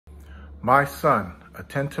My son,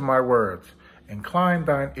 attend to my words. Incline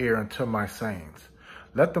thine ear unto my sayings.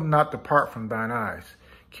 Let them not depart from thine eyes.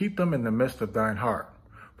 Keep them in the midst of thine heart.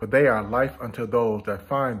 For they are life unto those that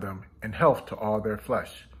find them, and health to all their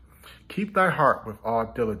flesh. Keep thy heart with all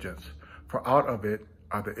diligence, for out of it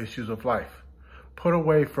are the issues of life. Put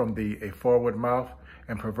away from thee a forward mouth,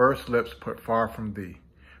 and perverse lips put far from thee.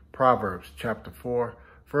 Proverbs chapter 4,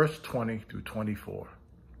 verse 20 through 24.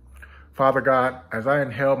 Father God, as I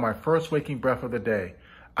inhale my first waking breath of the day,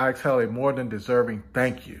 I exhale a more than deserving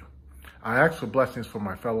thank you. I ask for blessings for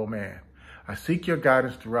my fellow man. I seek your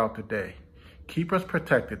guidance throughout the day. Keep us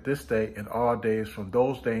protected this day and all days from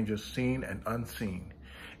those dangers seen and unseen.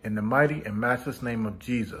 In the mighty and matchless name of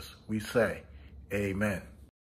Jesus, we say, Amen.